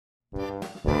Hi,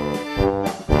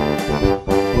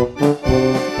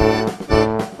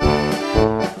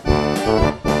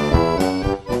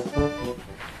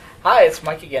 it's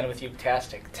Mike again with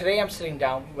Utastic. Today I'm sitting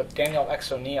down with Daniel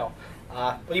X. O'Neill.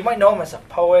 Well, you might know him as a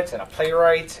poet and a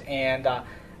playwright, and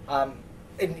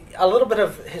in a little bit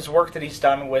of his work that he's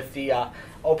done with the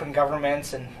open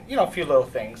governments and a few little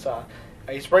things.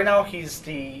 Right now he's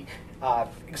the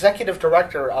executive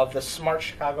director of the Smart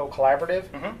Chicago Collaborative,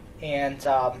 and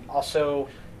also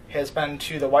has been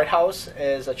to the White House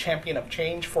as a champion of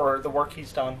change for the work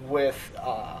he's done with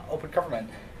open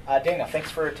government. Daniel, thanks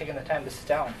for taking the time to sit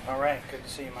down. All right, good to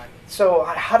see you, Mike. So,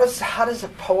 how does a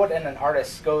poet and an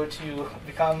artist go to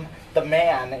become the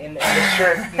man in the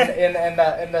shirt in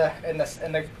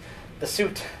the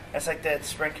suit? That's like that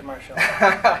Sprint commercial.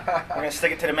 We're gonna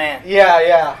stick it to the man.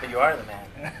 Yeah. But you are the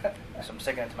man, so I'm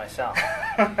sticking it to myself.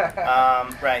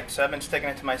 Right. So I've been sticking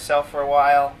it to myself for a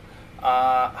while.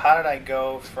 How did I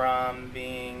go from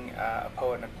being a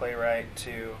poet and a playwright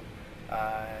to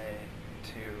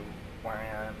where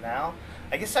I am now?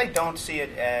 I guess I don't see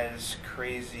it as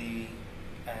crazy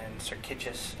and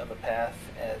circuitous of a path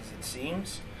as it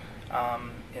seems.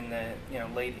 In the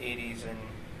late 80s and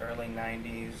early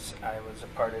 90s, I was a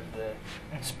part of the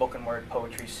spoken word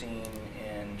poetry scene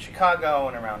in Chicago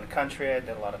and around the country. I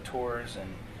did a lot of tours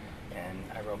and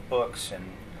I wrote books and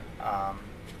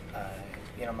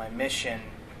my mission,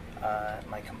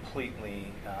 my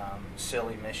completely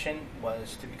silly mission,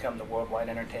 was to become the worldwide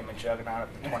entertainment juggernaut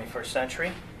of the 21st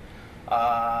century.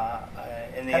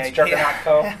 And the That's idea, Juggernaut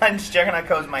Co. Juggernaut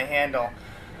Co is my handle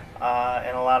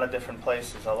in a lot of different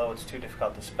places, although it's too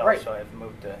difficult to spell, Right. so I've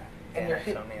moved to And X.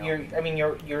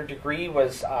 O'Neill. your degree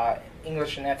was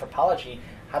English and anthropology.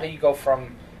 How do you go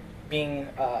from being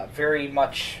very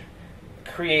much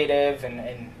creative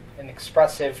and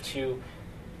expressive to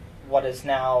what is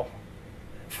now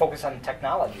focus on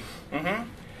technology?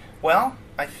 Well,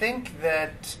 I think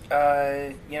that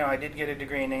I did get a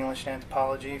degree in English and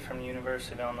anthropology from the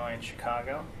University of Illinois in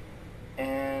Chicago,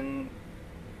 and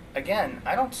again,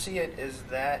 I don't see it as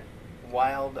that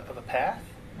wild of a path.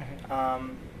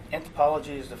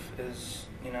 Anthropology is a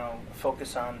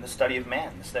focus on the study of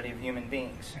man, the study of human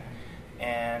beings,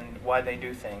 and why they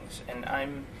do things. And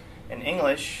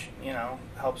English,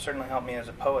 certainly helped me as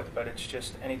a poet, but it's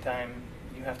just anytime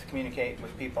you have to communicate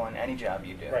with people in any job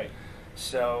you do. Right.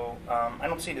 So I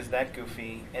don't see it as that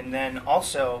goofy. And then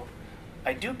also,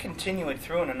 I do continue it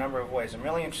through in a number of ways. I'm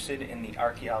really interested in the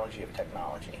archaeology of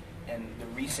technology and the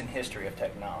recent history of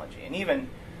technology, and even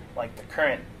like the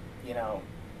current,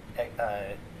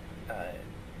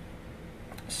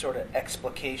 sort of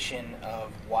explication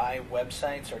of why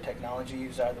websites or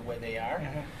technologies are the way they are.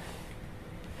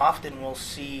 Often we'll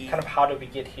see Kind of how did we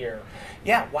get here?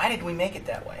 Yeah, why did we make it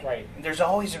that way? Right. There's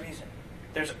always a reason.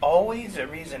 There's always a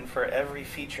reason for every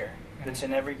feature that's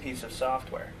in every piece of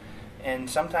software. And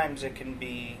sometimes it can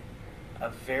be a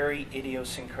very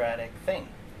idiosyncratic thing.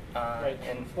 Right.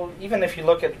 And Well, even if you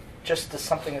look at just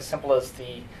something as simple as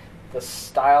the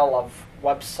style of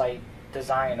website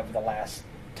design over the last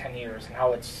 10 years and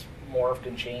how it's morphed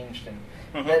and changed, and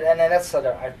that's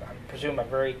I presume a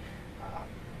very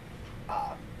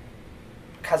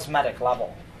cosmetic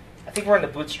level. I think we're in the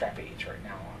bootstrap age right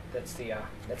now. That's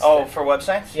for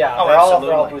websites? Yeah, oh, they're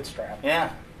absolutely. all bootstrap.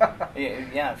 Yeah.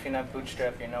 Yeah, if you're not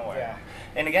bootstrap, you're nowhere. Yeah.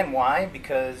 And again, why?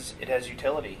 Because it has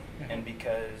utility, and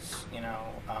because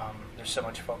there's so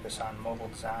much focus on mobile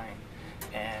design,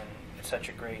 and it's such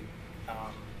a great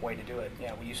way to do it.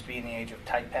 We used to be in the age of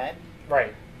TypePad.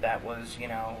 Right. That was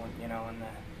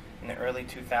in the early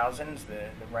 2000s, the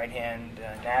right-hand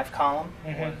nav column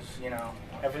was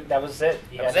That was it.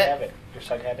 You had to have it. Your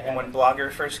site had to have and when it.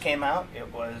 Blogger first came out,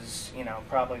 it was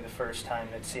probably the first time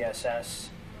that CSS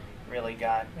really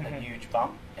got a huge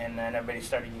bump, and then everybody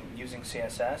started using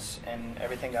CSS, and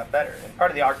everything got better. And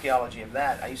part of the archaeology of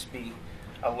that, I used to be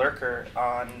a lurker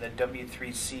on the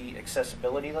W3C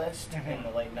accessibility list in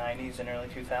the late 90s and early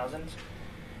 2000s,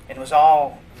 and it was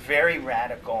all very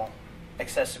radical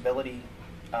accessibility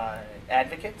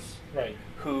advocates Right.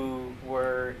 who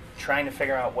were trying to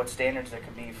figure out what standards there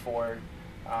could be for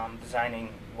designing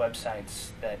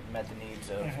websites that met the needs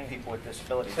of people with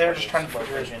disabilities. They were just trying to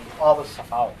figure all this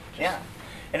stuff out. Yeah.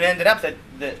 And it ended up that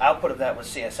the output of that was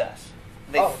CSS.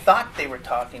 They thought they were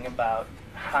talking about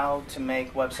how to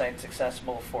make websites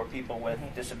accessible for people with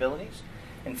disabilities.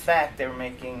 In fact, they were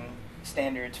making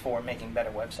standards for making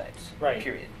better websites,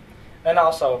 period. And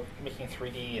also making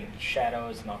 3D and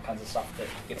shadows and all kinds of stuff that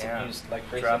gets abused like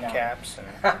crazy drop now. caps.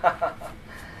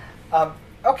 And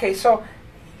okay, so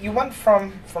you went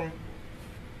from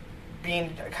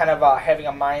being kind of having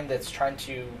a mind that's trying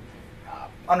to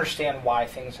understand why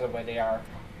things are the way they are.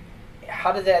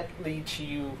 How did that lead to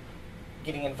you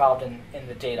getting involved in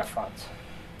the data front?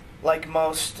 Like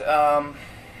most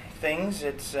things,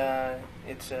 it's a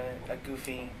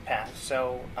goofy path.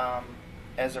 So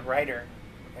as a writer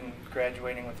and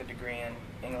graduating with a degree in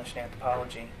English and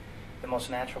anthropology, the most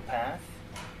natural path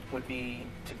would be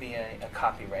to be a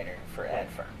copywriter for ad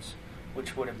firms,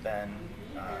 which would have been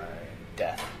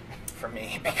death for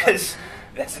me because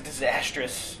that's a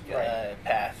disastrous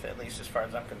path, at least as far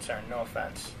as I'm concerned. No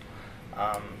offense.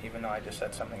 Even though I just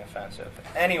said something offensive.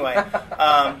 Anyway.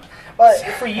 Well,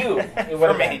 for you, it would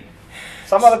have been.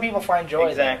 Some other people find joy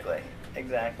Exactly.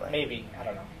 Exactly. Maybe. I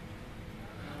don't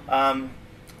know.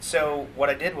 So what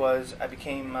I did was I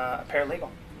became a paralegal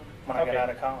when I got out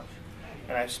of college.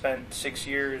 And I've spent 6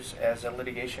 years as a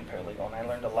litigation paralegal, and I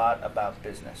learned a lot about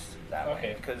business that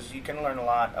way. Because you can learn a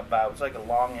lot about, it's like a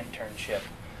long internship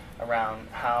around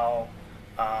how,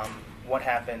 what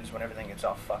happens when everything gets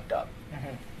all fucked up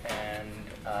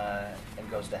and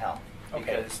goes to hell.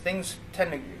 Because things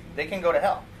they can go to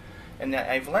hell. And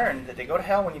I've learned that they go to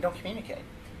hell when you don't communicate.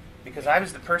 Because I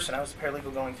was the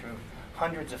paralegal going through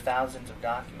hundreds of thousands of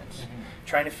documents,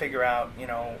 trying to figure out,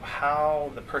 how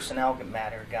the personnel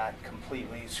matter got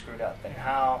completely screwed up and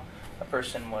how a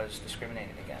person was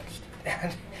discriminated against.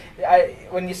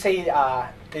 When you say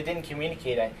they didn't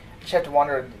communicate, I just have to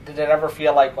wonder, did it ever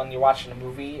feel like when you're watching a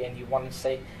movie and you want to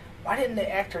say, why didn't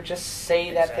the actor just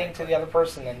say that thing to the other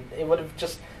person, and it would have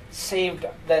just saved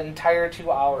the entire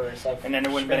 2 hours of... And then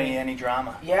there wouldn't be any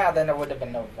drama. Yeah, then there would have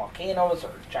been no volcanoes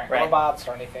or giant robots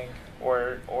or anything.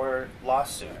 Or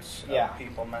lawsuits of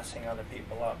people messing other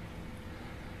people up.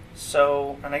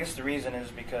 So, and I guess the reason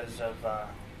is because of,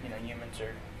 humans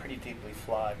are pretty deeply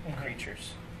flawed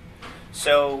creatures.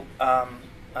 So,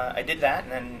 I did that,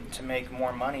 and then to make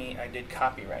more money, I did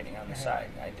copywriting on the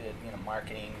side. I did,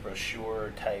 marketing,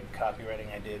 brochure type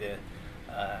copywriting. I did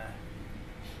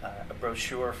a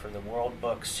brochure for the World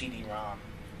Book CD-ROM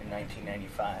in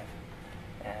 1995.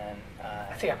 And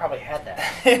I think I probably had that.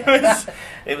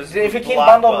 it was if it came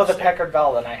bundled with a Packard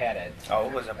Bell, then I had it. Oh,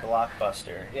 it was a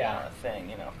blockbuster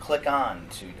thing. Click on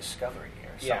to Discovery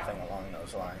or something along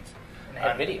those lines. And it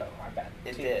had video, I bet.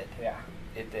 It did. Yeah.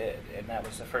 It did, and that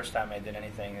was the first time I did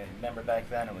anything. Remember, back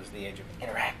then it was the age of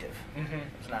interactive. It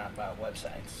was not about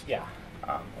websites. Yeah.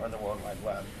 Or the World Wide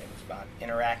Web. It was about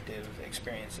interactive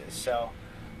experiences. So,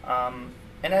 and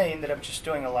I ended up just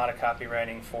doing a lot of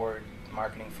copywriting for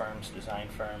marketing firms, design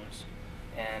firms,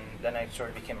 and then I sort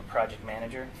of became a project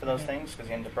manager for those things because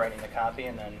you end up writing the copy,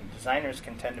 and then designers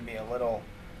can tend to be a little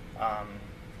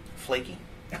flaky,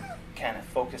 kind of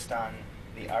focused on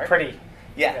the art. Pretty.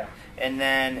 Yeah. And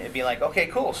then it'd be like, okay,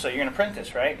 cool, so you're going to print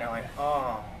this, right? And I'm like,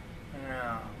 oh,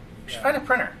 no. We should find a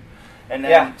printer. And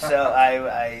then so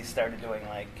I started doing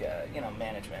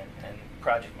management and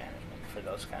project management for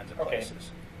those kinds of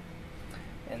places.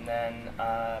 And then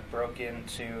broke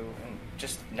into,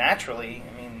 just naturally,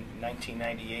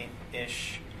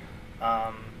 1998-ish,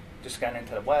 just got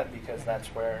into the web because that's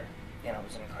where, it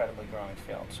was an incredibly growing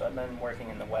field. So I've been working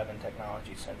in the web and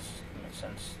technology since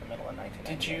the middle of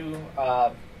 1998. Did you,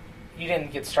 you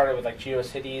didn't get started with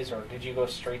GeoCities, or did you go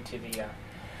straight to the...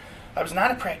 I was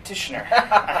not a practitioner,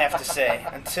 I have to say,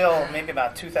 until maybe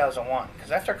about 2001.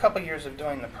 Because after a couple years of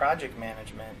doing the project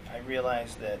management, I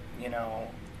realized that,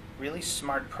 really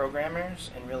smart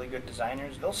programmers and really good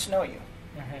designers, they'll snow you.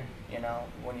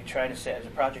 When you try to say as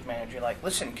a project manager, you're like,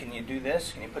 listen, can you do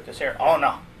this? Can you put this here? Oh,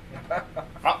 no.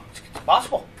 No, it's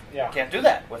possible. Yeah. Can't do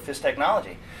that with this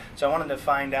technology. So I wanted to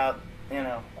find out,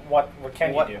 what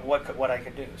can you do? What I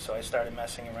could do. So I started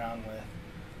messing around with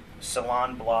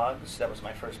salon blogs. That was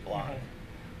my first blog.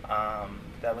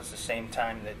 That was the same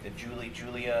time that the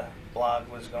Julia blog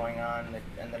was going on. That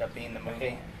ended up being the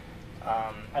movie.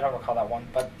 I don't recall that one,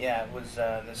 but yeah, it was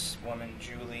this woman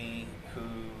Julie who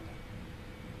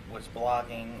was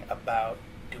blogging about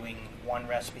doing one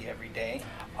recipe every day.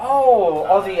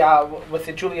 With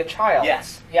the Julia Child.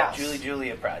 Yes.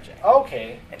 Julia Project.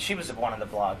 Okay. And she was one of the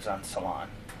blogs on Salon.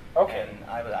 Okay. And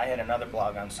I had another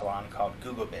blog on Salon called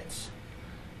Google Bits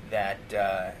that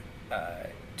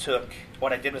took,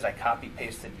 what I did was I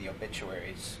copy-pasted the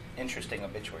obituaries, interesting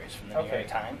obituaries from the New York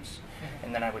Times,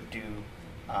 and then I would do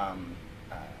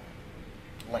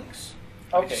links.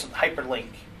 I would just hyperlink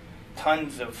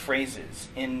tons of phrases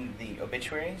in the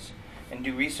obituaries and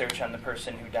do research on the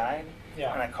person who died.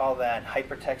 Yeah. And I call that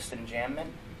hypertext enjambment,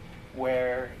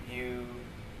 where you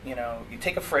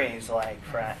take a phrase like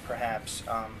perhaps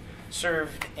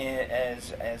served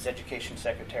as education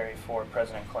secretary for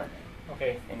President Clinton.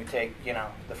 Okay. And you take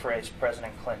the phrase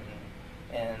President Clinton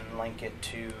and link it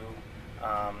to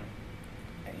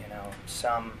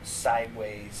some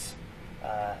sideways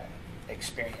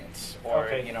experience, or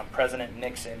President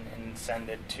Nixon, and send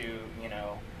it to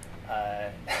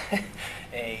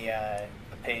a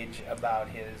page about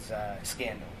his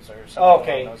scandals or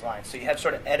something along those lines. So you have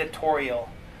sort of editorial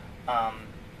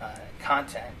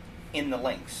content in the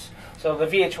links. So the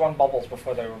VH1 bubbles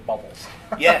before they were bubbles.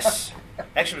 Yes,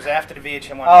 actually, it was after the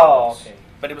VH1 bubbles. Okay.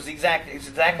 But it's exactly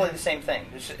the same thing.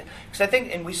 Because I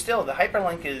think, and the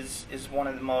hyperlink is one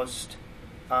of the most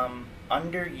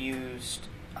underused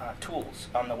tools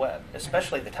on the web,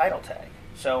 especially the title tag.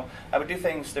 So I would do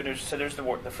things that there's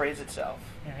the phrase itself,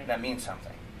 that means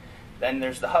something. Then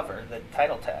there's the hover, the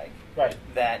title tag,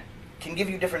 that can give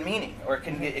you different meaning, or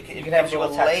it gives you a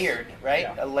layered,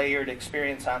 a layered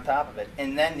experience on top of it.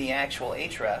 And then the actual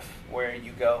href, where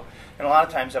you go, and a lot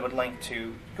of times I would link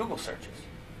to Google searches.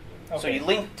 So you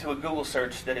link to a Google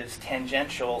search that is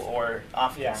tangential or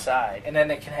off to the side. And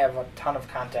then it can have a ton of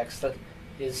context that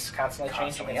is constantly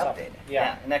changing and updated.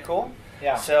 Yeah. Isn't that cool?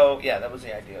 Yeah. So, that was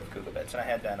the idea of GoogleBits, and I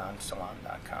had that on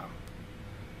Salon.com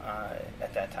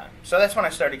at that time. So that's when I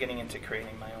started getting into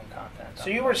creating my own content. So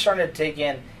you were starting to dig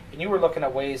in, and you were looking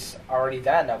at ways already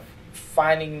then of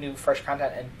finding new, fresh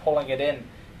content and pulling it in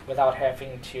without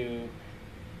having to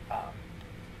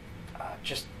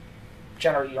just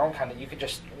generate your own content. You could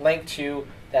just link to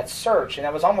that search, and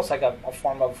that was almost like a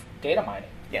form of data mining.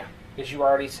 Yeah. Because you were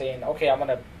already saying, okay, I'm going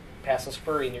to pass this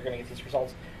query, and you're going to get these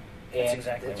results. And that's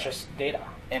exactly it's just data.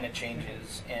 And it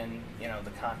changes, and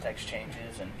the context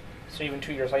changes, and so even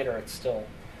 2 years later, it's still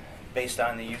based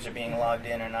on the user being logged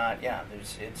in or not. Yeah,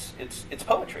 it's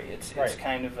poetry. It's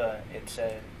kind of it's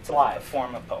alive. A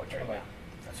form of poetry. Yeah.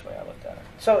 That's the way I looked at it.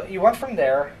 So you went from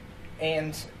there,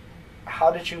 and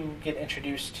how did you get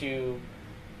introduced to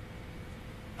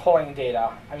pulling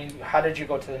data? I mean, how did you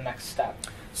go to the next step?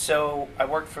 So I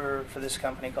worked for this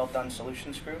company called Done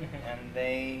Solutions Group, and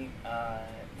they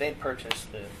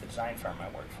purchased the design firm I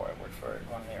worked for. I worked for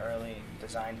one of the early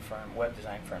web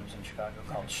design firms in Chicago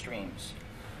called Streams,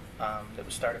 that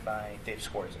was started by Dave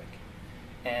Skorzik.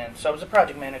 And so I was a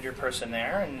project manager person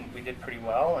there, and we did pretty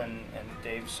well, and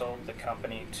Dave sold the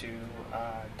company to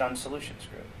Done Solutions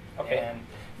Group. Okay. And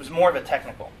it was more of a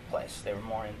technical place. They were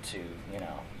more into,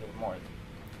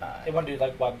 they want to do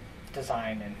like web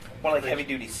design and more like heavy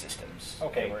duty systems.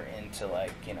 Okay. They were into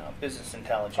business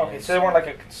intelligence. Okay, so they weren't like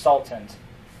a consultant.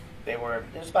 It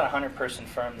was about a 100-person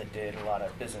firm that did a lot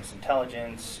of business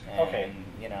intelligence and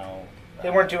they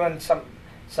weren't doing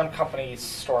some company's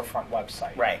storefront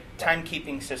website. Right.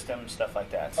 Timekeeping systems, stuff like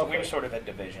that. So we were Okay. sort of a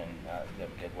division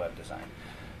that did web design.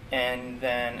 And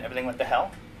then everything went to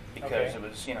hell because it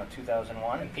was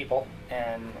 2001 And people.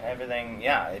 and everything.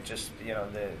 Yeah, it just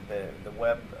the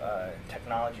web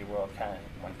technology world kind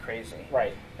of went crazy.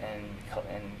 Right. And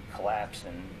collapsed,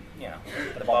 and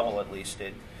the bubble at least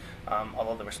did.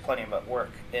 Although there was plenty of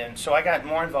work. And so I got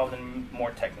more involved in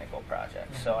more technical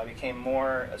projects. So I became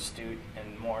more astute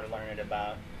and more learned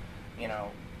about,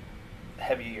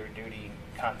 heavier duty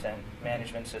content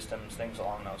management systems, things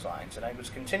along those lines. And I was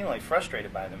continually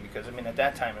frustrated by them because, at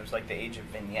that time it was like the age of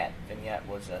Vignette. Vignette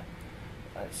was a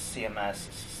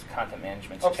CMS, content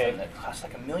management system that cost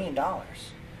like $1 million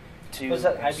to Was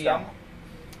that install. IBM?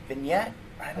 Vignette?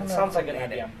 I don't know. Sounds if like an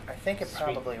they did IBM. I think it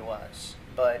probably was.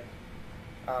 But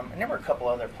and there were a couple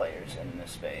other players in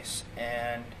this space,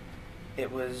 and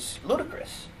it was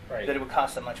ludicrous that it would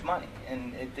cost that much money,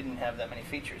 and it didn't have that many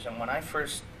features. And when I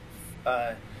first,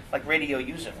 like Radio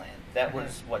Userland, that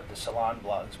was what the Salon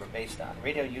blogs were based on.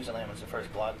 Radio Userland was the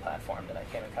first blog platform that I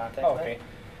came in contact with, and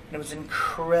it was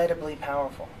incredibly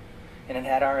powerful. And it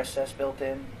had RSS built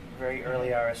in, very early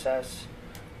RSS,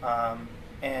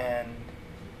 and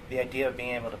the idea of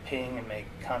being able to ping and make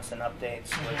constant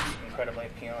updates was incredibly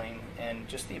appealing, and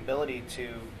just the ability to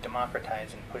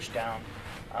democratize and push down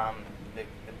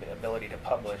the ability to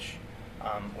publish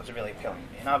was really appealing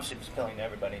to me. And obviously it was appealing to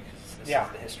everybody because this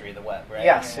is the history of the web, right?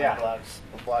 Yes, The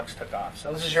blogs took off.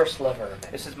 So this is your sliver.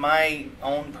 This is my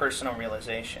own personal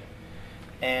realization.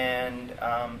 And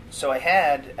so I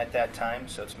had, at that time,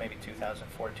 so it's maybe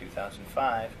 2004,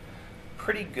 2005,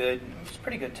 pretty good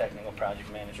technical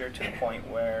project manager, to the point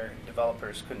where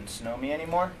developers couldn't snow me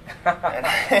anymore, and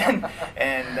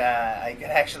I could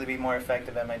actually be more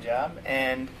effective at my job,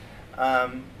 and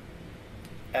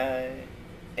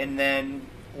then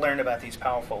learn about these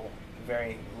powerful,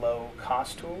 very low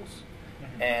cost tools,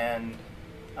 and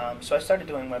so I started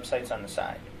doing websites on the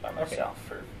side by myself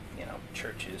for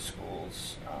churches,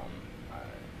 schools,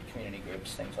 community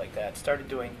groups, things like that. Started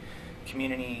doing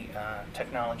community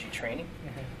technology training.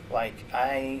 Mm-hmm. Like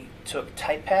I took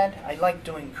TypePad. I like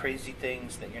doing crazy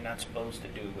things that you're not supposed to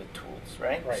do with tools,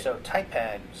 right? Right. So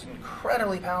TypePad is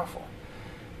incredibly powerful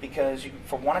because you,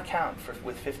 for one account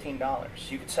with $15,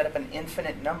 you could set up an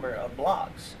infinite number of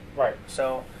blogs. Right.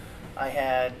 So I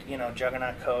had,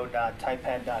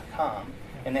 juggernautcode.typepad.com,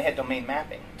 and they had domain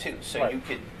mapping too. So Right. you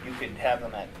could have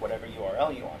them at whatever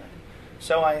URL you wanted.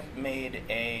 So I made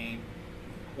a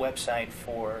website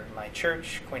for my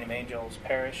church, Queen of Angels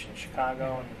Parish in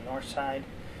Chicago on the north side,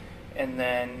 and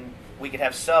then we could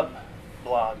have sub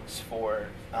blogs for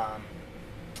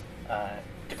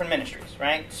different ministries,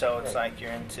 right? So it's Right. like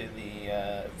you're into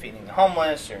the feeding the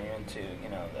homeless, or you're into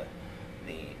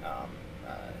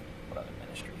what other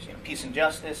ministries? Peace and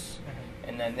Justice, Mm-hmm.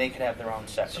 and then they could have their own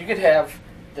separate. So you could have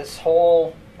this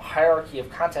whole hierarchy of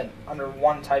content under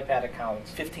one TypePad account.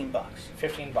 $15.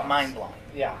 $15. Mind blowing.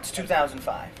 Yeah. It's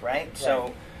 2005, right? So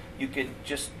Right. you could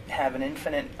just have an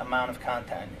infinite amount of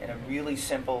content in a really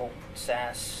simple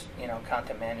SaaS,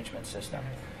 content management system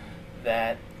Mm-hmm.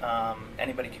 that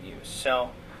anybody could use.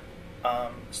 So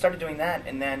started doing that,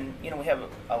 and then we have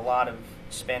a lot of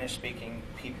Spanish-speaking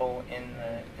people in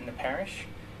the parish,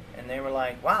 and they were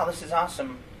like, "Wow, this is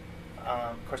awesome."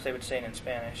 Of course, they would say it in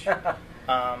Spanish,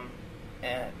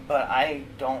 but I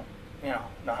don't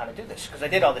know how to do this because I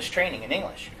did all this training in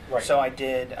English. Right. So I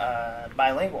did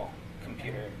bilingual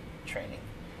computer training,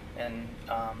 and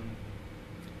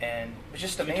it was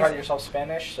just So you amazing. taught yourself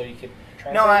Spanish so you could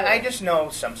translate? No, I or- just know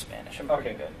some Spanish. I'm pretty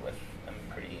Okay. good with. I'm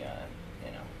pretty,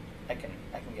 I can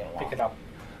get along. Pick it up.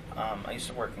 I used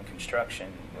to work in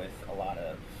construction with a lot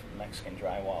of Mexican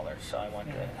drywallers, so I went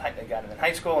Mhm. I got it in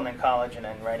high school and then college, and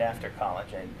then right after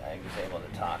college, I was able to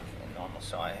talk in normal.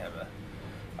 So I have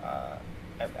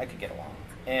I could get along,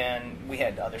 and we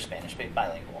had other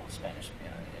bilingual Spanish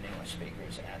and English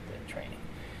speakers at the training,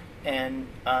 and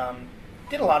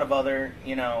did a lot of other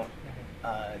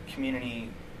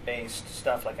community-based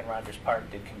stuff, like in Rogers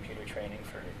Park, did computer training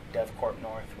for DevCorp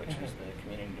North, which Mhm. was the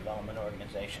community development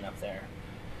organization up there.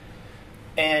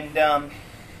 And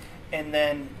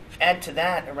then add to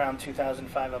that, around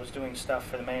 2005, I was doing stuff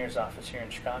for the mayor's office here in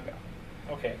Chicago.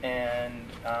 Okay. And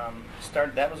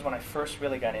that was when I first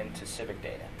really got into civic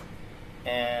data.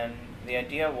 And the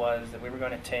idea was that we were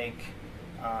going to take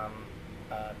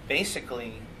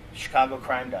basically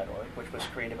ChicagoCrime.org, which was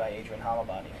created by Adrian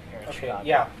Holobody here in Okay. Chicago.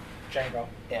 Yeah. Django.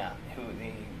 Yeah, who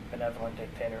the benevolent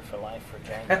dictator for life for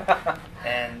Django.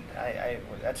 And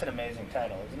that's an amazing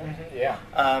title, isn't it? Mhm. Yeah.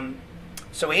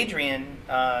 So Adrian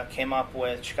came up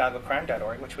with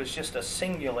ChicagoCrime.org, which was just a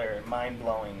singular,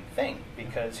 mind-blowing thing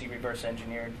because he reverse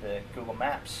engineered the Google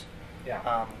Maps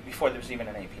Yeah. before there was even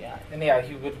an API. And yeah,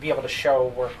 he would be able to show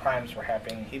where crimes were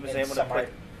happening. He was in able to semi- put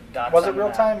dots Was on it the real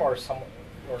map. time or delayed?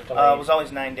 It was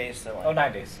always 9 days delay. Oh,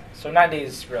 9 days. So 9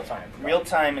 days real time. Real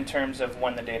time in terms of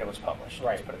when the data was published.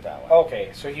 Let's Right. put it that way. Okay,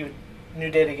 so new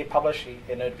data get published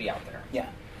and it would be out there. Yeah.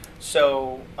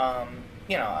 So,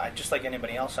 I just like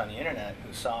anybody else on the internet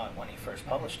who saw it when he first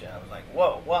published it, I was like,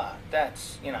 whoa, what?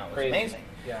 That's, it was Crazy. amazing.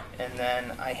 Yeah. And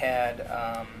then I had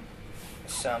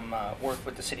some work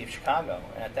with the city of Chicago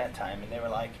at that time, and they were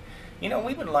like, we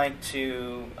would like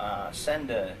to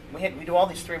we do all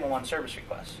these 311 service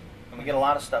requests, and we get a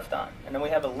lot of stuff done. And then we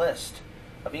have a list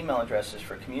of email addresses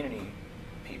for community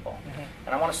people. Mhm.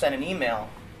 And I want to send an email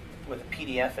with a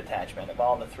PDF attachment of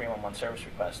all the 311 service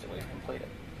requests that we've completed.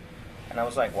 And I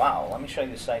was like, wow, let me show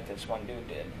you the site this one dude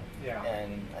did. Yeah.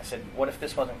 And I said, what if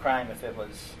this wasn't crime, if it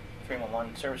was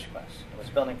 311 service requests? It was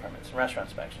building permits and restaurant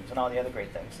inspections and all the other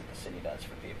great things that the city does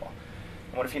for people.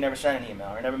 And what if you never sent an email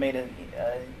or never made it,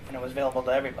 was available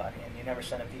to everybody and you never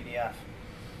sent a PDF?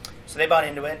 So they bought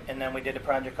into it, and then we did a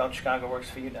project called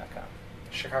ChicagoWorksForYou.com.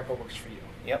 Chicago works for you.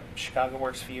 Yep,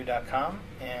 ChicagoWorksForYou.com,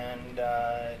 and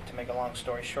to make a long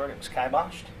story short, it was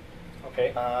kiboshed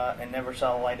Okay. and never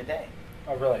saw the light of day.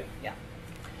 Oh, really? Yeah.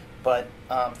 But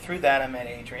through that, I met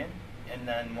Adrian, and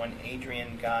then when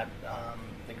Adrian got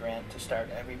the grant to start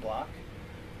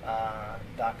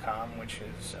EveryBlock.com, which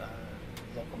is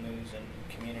local news and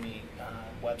community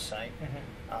website,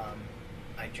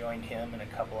 I joined him and a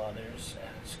couple others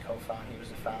as co-founder. He was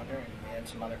the founder, and we had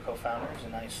some other co-founders,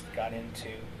 and I got into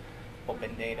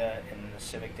open data in the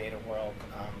civic data world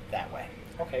that way.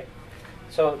 Okay.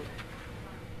 So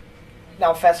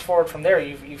now fast forward from there,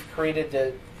 you've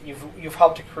created you've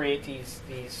helped to create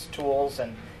these tools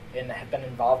and have been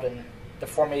involved in the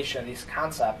formation of these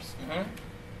concepts. Mm-hmm.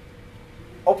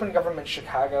 Open Government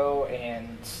Chicago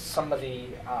and some of the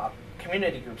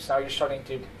community groups, now you're starting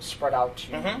to spread out to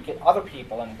Mhm. get other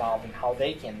people involved in how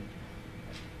they can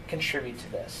contribute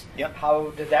to this. Yep. How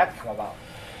did that come about?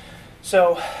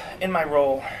 So, in my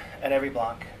role at Every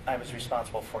Block, I was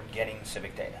responsible for getting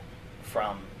civic data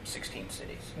from 16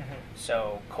 cities. Mm-hmm.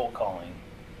 So, cold calling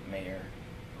Mayor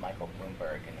Michael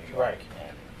Bloomberg in New York Right.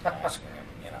 and asking him,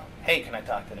 hey, can I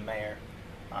talk to the mayor?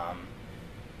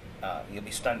 You'll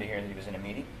be stunned to hear that he was in a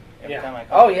meeting every time I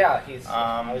call. Oh yeah, he's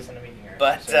always in a meeting.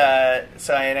 But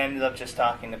so I had ended up just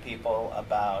talking to people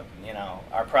about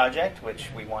our project, which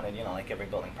we wanted, like every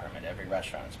building permit, every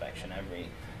restaurant inspection,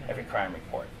 every crime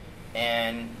report,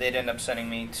 and they'd end up sending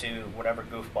me to whatever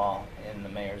goofball in the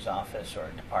mayor's office or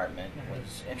department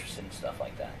was interested in stuff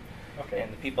like that. Okay.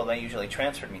 And the people they usually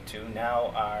transferred me to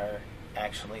now are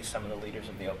actually some of the leaders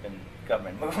of the open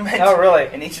government movement. Oh, really?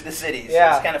 In each of the cities.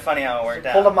 Yeah. So it's kind of funny how it worked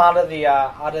out. Pulled them out of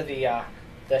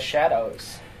the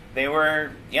shadows. They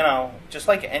were, just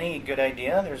like any good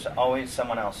idea, there's always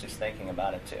someone else who's thinking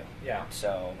about it too. Yeah.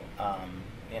 So,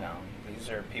 these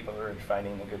are people who are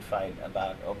fighting the good fight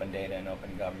about open data and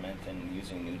open government and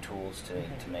using new tools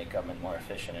to make government more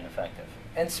efficient and effective.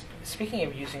 And speaking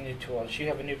of using new tools, you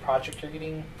have a new project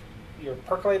you're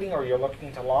percolating or you're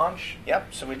looking to launch?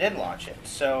 Yep, so we did launch it.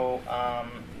 So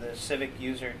the Civic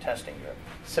User Testing Group.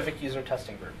 Civic User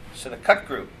Testing Group. So the CUT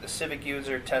group, the Civic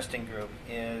User Testing Group,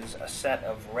 is a set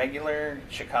of regular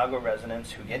Chicago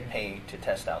residents who get paid to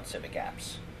test out civic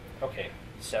apps. Okay.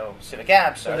 So civic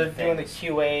apps So are they're the doing the things.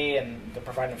 QA and they're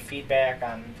providing feedback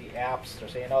on the apps. They're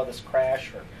saying, oh, this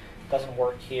crashed or doesn't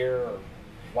work here. Or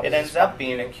what It does ends this up button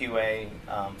being a do? QA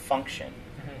function.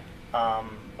 Mhm.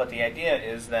 But the idea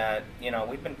is that,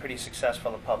 we've been pretty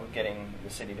successful at getting the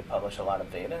city to publish a lot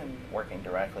of data and working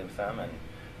directly with them and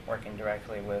working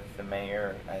directly with the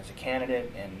mayor as a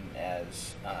candidate and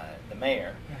as the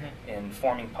mayor in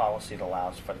forming policy that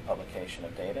allows for the publication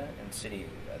of data. And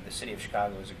the city of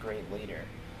Chicago is a great leader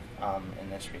in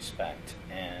this respect.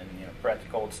 And Brett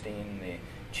Goldstein, the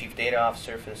chief data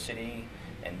officer for the city,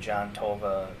 and John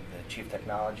Tova, the chief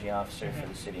technology officer for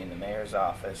the city, and the mayor's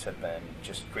office have been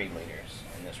just great leaders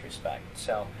in this respect.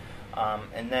 So,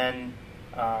 and then,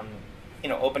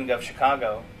 OpenGov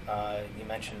Chicago, you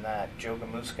mentioned that. Joe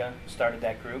Gamuska started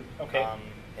that group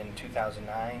in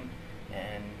 2009,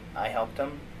 and I helped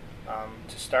him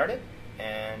to start it.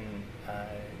 And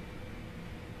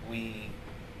we,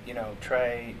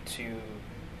 try to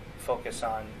focus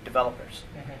on developers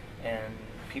and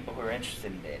people who are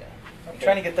interested in data. I'm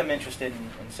trying to get them interested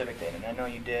in civic data. And I know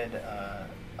you did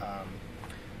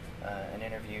an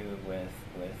interview with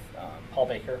Paul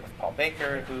Baker. Paul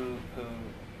Baker, who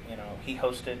he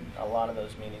hosted a lot of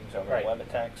those meetings over at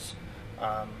Webitex.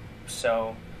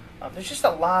 So there's just a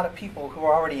lot of people who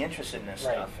are already interested in this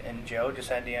stuff, and Joe just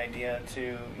had the idea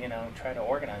to try to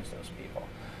organize those people.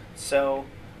 So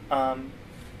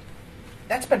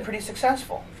that's been pretty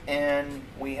successful, and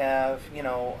we have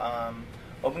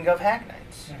OpenGov Hack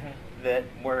Nights that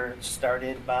were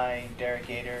started by Derek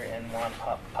Gator and Juan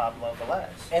Pablo Velez.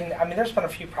 And there's been a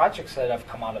few projects that have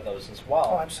come out of those as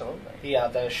well. Oh, absolutely.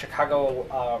 The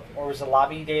Chicago, or was it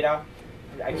Lobby Data?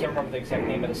 I can't remember the exact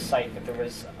name of the site, but there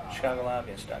was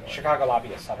ChicagoLobbyist.org.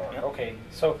 ChicagoLobbyist.org. Yep. Okay,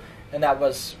 so and that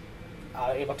was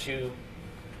able to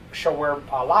show where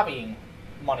lobbying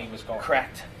money was going.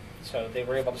 Correct. So they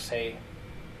were able to say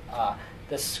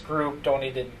this group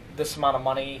donated this amount of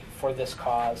money for this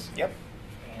cause. Yep.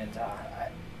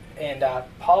 And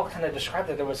Paul kind of described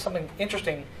that there was something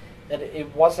interesting, that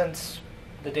it wasn't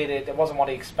the data, it wasn't what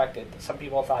he expected. Some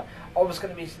people thought, oh, it was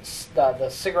going to be the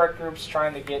cigarette groups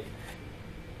trying to get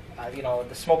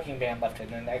the smoking ban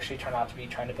lifted, and it actually turned out to be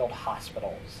trying to build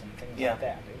hospitals and things like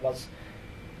that.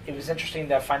 It was interesting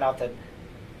to find out that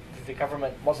the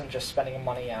government wasn't just spending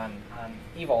money on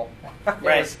evil. It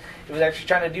was actually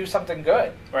trying to do something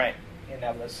good. Right. And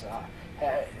that was.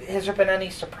 Has there been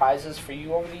any surprises for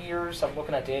you over the years of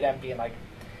looking at data and being like,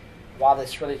 wow,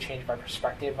 this really changed my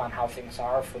perspective on how things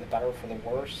are, for the better, for the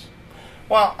worse?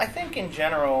 Well, I think in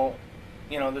general,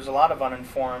 there's a lot of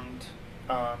uninformed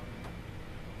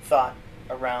thought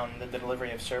around the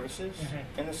delivery of services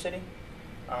in the city.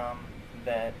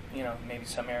 That, maybe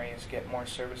some areas get more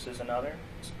services than others.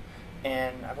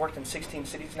 And I've worked in 16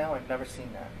 cities now, I've never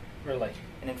seen that. Really?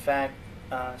 And in fact,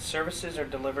 services are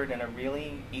delivered in a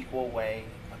really equal way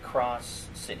across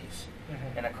cities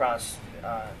and across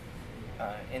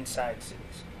inside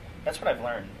cities. That's what I've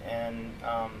learned. And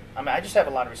I just have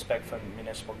a lot of respect for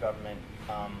municipal government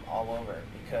all over,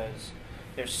 because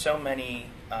there's so many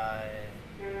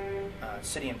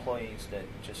city employees that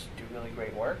just do really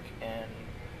great work, and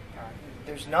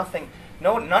there's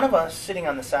none of us sitting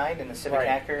on the side in the civic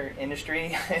hacker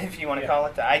industry, if you want to call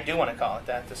it that. I do want to call it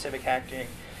that, the civic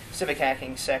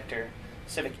hacking sector,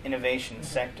 civic innovation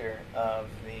sector of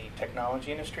the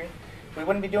technology industry. We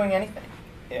wouldn't be doing anything.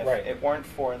 if Right. it weren't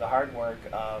for the hard work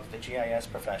of the GIS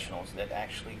professionals that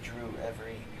actually drew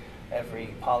every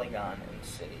polygon in the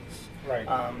cities. Right.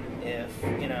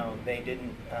 If they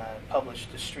didn't publish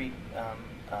the street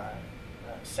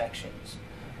sections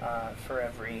for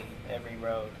every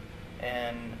road,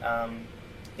 and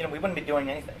we wouldn't be doing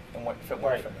anything if it weren't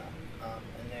Right. for them.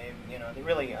 And they're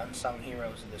really unsung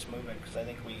heroes of this movement, because I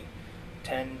think we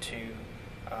tend to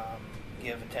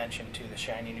give attention to the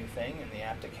shiny new thing and the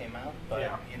app that came out, but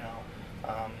Yeah.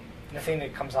 The thing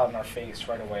that comes out in our face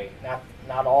right away,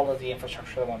 not all of the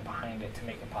infrastructure that went behind it to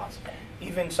make it possible.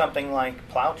 even something like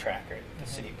Plow Tracker that the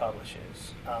Mhm. city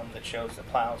publishes, that shows the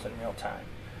plows in real time.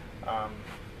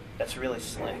 That's really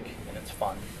slick and it's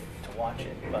fun to watch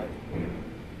it, but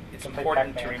it's Don't play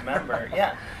important to Pac-Man. remember.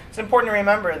 Yeah, it's important to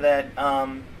remember that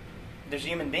there's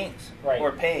human beings Right. who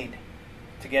are paid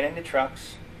to get into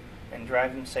trucks and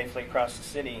drive them safely across the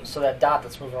city. So that dot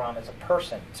that's moving around is a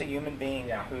person. It's a human being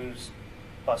Yeah. who's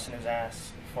busting his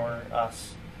ass for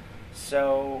us.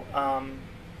 So,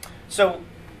 so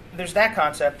there's that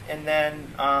concept, and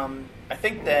then I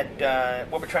think that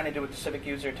what we're trying to do with the Civic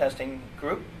User Testing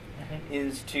Group Mhm.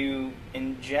 is to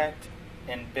inject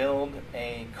and build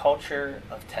a culture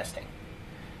of testing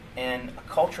and a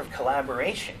culture of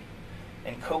collaboration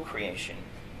and co-creation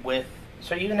with.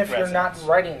 So even if you're not residents.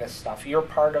 writing this stuff, you're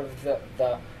part of the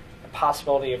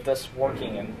possibility of this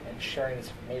working and sharing this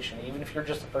information. Even if you're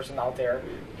just a person out there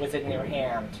with it in your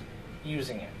hand,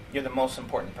 using it. You're the most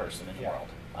important person in the Yeah. world,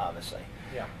 obviously.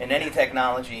 Yeah. In any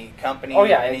technology company, Oh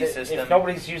yeah. any If system,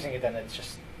 nobody's using it, then it's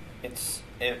just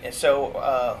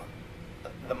so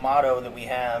the motto that we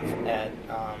have at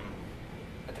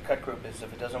the Cut Group is,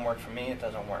 if it doesn't work for me, it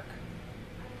doesn't work.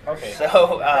 okay.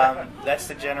 So that's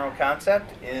the general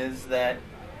concept, is that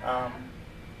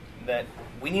that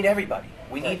we need everybody.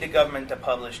 We Right. need the government to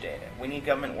publish data. We need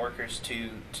government workers to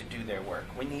do their work.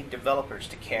 We need developers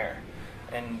to care.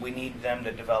 And we need them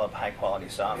to develop high-quality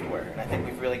software. And I think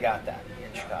we've really got that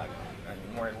in Chicago. I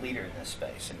mean, we're a leader in this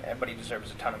space, and everybody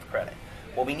deserves a ton of credit.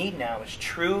 What we need now is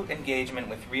true engagement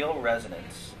with real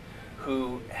residents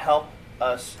who help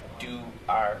us do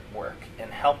our work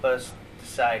and help us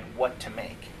decide what to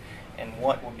make and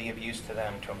what will be of use to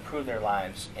them to improve their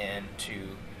lives and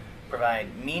to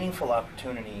provide meaningful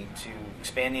opportunity to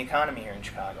expand the economy here in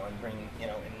Chicago and bring,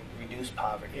 and reduce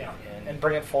poverty. Yeah, and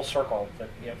bring it full circle. That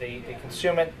they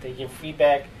consume it, they give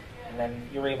feedback, and then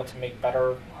you're able to make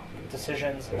better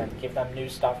decisions, and then give them new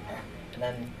stuff, and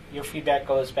then your feedback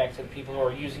goes back to the people who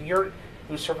are using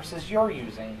whose services you're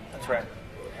using. That's right.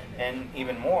 And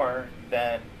even more,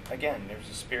 that again, there's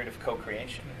a spirit of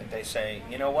co-creation. That they say,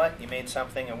 you know what, you made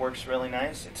something, it works really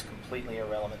nice. It's completely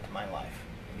irrelevant to my life.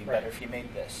 It'd be Right. better if you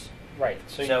made this. Right.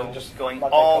 So you can just going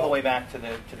let that all go. the way back to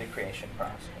the creation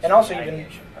process, And also, the even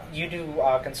ideation process. you do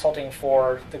consulting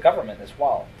for the government as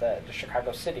well, the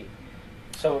Chicago City.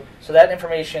 So that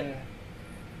information,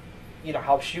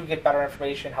 helps you get better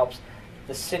information, helps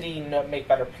the city make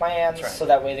better plans, That's right. so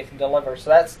that way they can deliver. So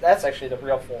that's actually the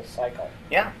real full cycle.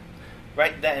 Yeah,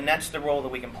 right. And that's the role that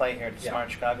we can play here at the Yeah.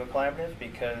 Smart Chicago Collaborative,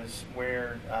 because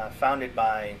we're founded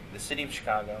by the City of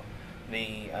Chicago,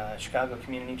 the Chicago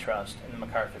Community Trust, and the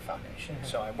MacArthur Foundation. Mhm.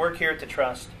 So I work here at the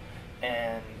Trust,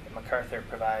 and MacArthur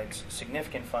provides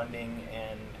significant funding,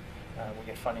 and we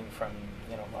get funding from,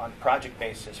 on a project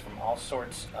basis from all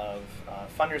sorts of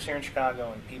funders here in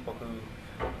Chicago and people who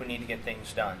need to get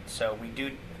things done. So we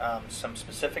do some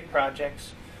specific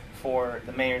projects for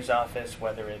the mayor's office,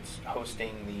 whether it's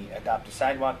hosting the Adopt a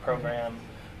Sidewalk program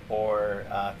or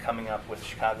coming up with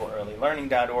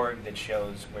ChicagoEarlyLearning.org that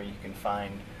shows where you can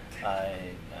find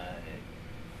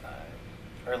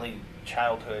early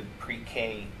childhood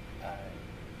pre-K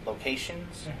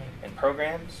locations Mhm. and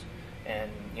programs.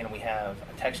 And we have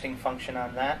a texting function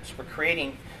on that. So we're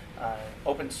creating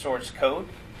open source code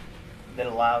that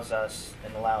allows us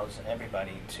and allows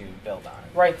everybody to build on it.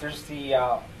 Right. There's the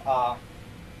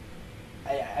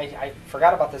I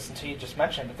forgot about this until you just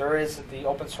mentioned, but there is the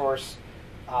open source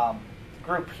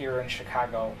group here in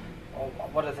Chicago.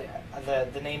 What are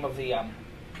the name of the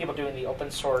people doing the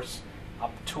open source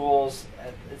tools?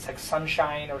 It's like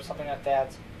Sunshine or something like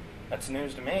that. That's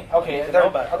news to me. Okay, I need to know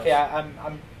about okay.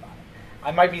 this. I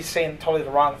might be saying totally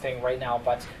the wrong thing right now,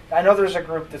 but I know there's a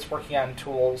group that's working on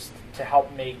tools to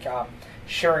help make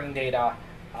sharing data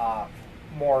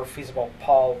more feasible.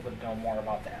 Paul would know more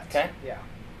about that. Okay. Yeah.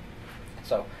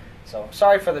 So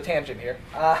sorry for the tangent here.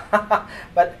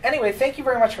 But anyway, thank you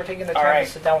very much for taking the All time right.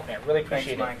 to sit down with me. I really Thanks,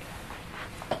 appreciate it. Mike.